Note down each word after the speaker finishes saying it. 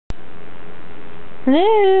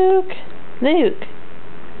Luke! Luke!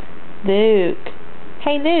 Luke!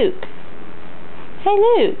 Hey, Luke! Hey,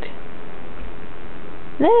 Luke!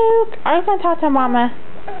 Luke! Are you gonna talk to Mama?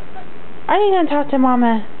 Are you gonna talk to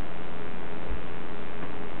Mama?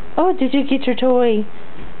 Oh, did you get your toy?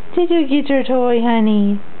 Did you get your toy,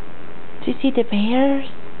 honey? Did you see the bears?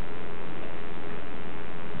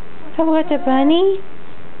 Have you got the bunny?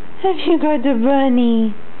 Have you got the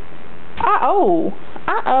bunny? Uh-oh!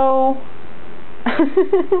 Uh-oh!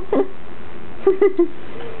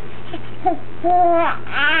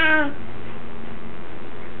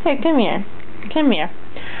 Hey, come here. Come here.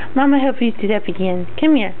 Mama help you sit up again.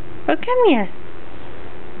 Come here. Oh, come here.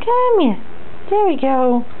 Come here. There we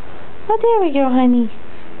go. Oh, there we go, honey.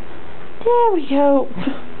 There we go.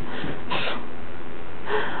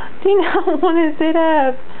 Do you not want to sit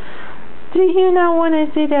up? Do you not want to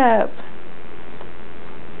sit up?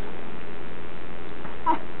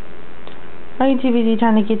 Are you too busy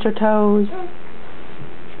trying to get your toes?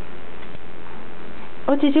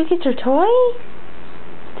 Oh, did you get your toy?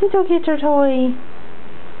 Did you get your toy?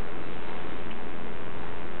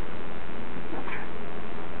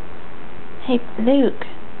 Hey, Luke.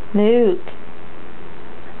 Luke.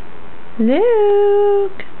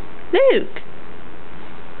 Luke. Luke.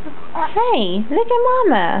 Hey, look at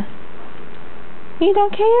Mama. You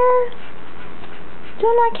don't care? Do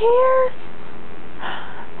not care?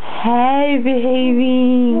 Hey,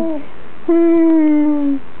 baby.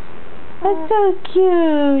 That's so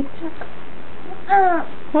cute.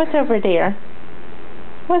 What's over there?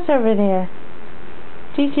 What's over there?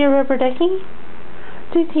 Do you see a rubber ducky?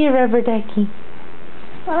 Do you see a rubber ducky?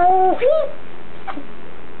 Are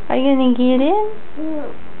you gonna get in?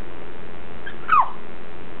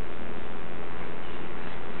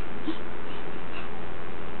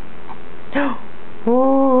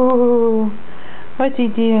 Oh, what's he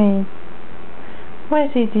doing?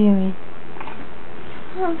 What's he doing?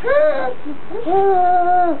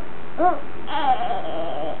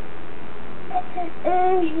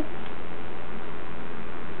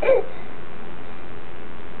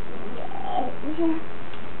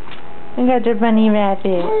 I got your bunny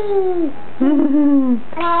rabbit.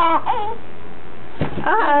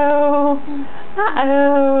 Uh-oh.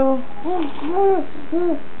 Uh-oh.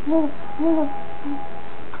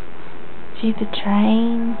 See the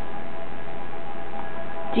train?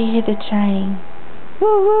 Do you hear the train?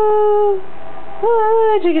 Woo-hoo!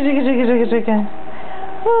 Woo! Chicka, chicka, chicka, chicka, chicka.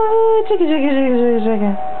 Woo! Chicka, chicka, chicka, chicka,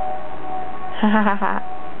 chicka. Ha ha ha ha.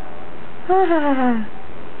 Ha ha ha.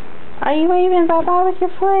 Are you waving bye-bye with your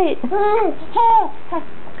foot?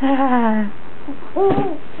 Ha ha.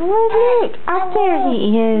 Where's Luke? Up there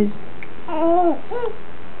he is.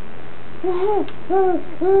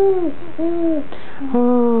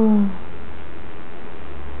 Ooh.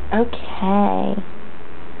 Okay.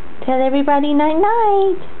 Tell everybody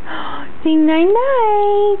night-night. Say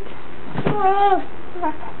night-night.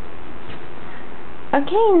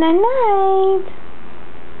 Okay, night-night.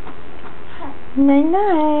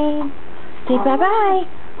 Night-night. Say bye-bye.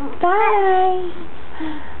 Bye.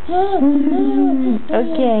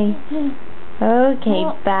 Okay. Okay,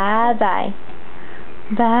 bye-bye.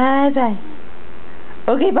 Bye-bye.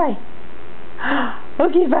 Okay, bye.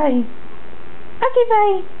 Okay, bye. Okay,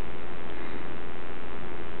 bye.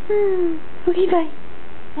 Okay, bye.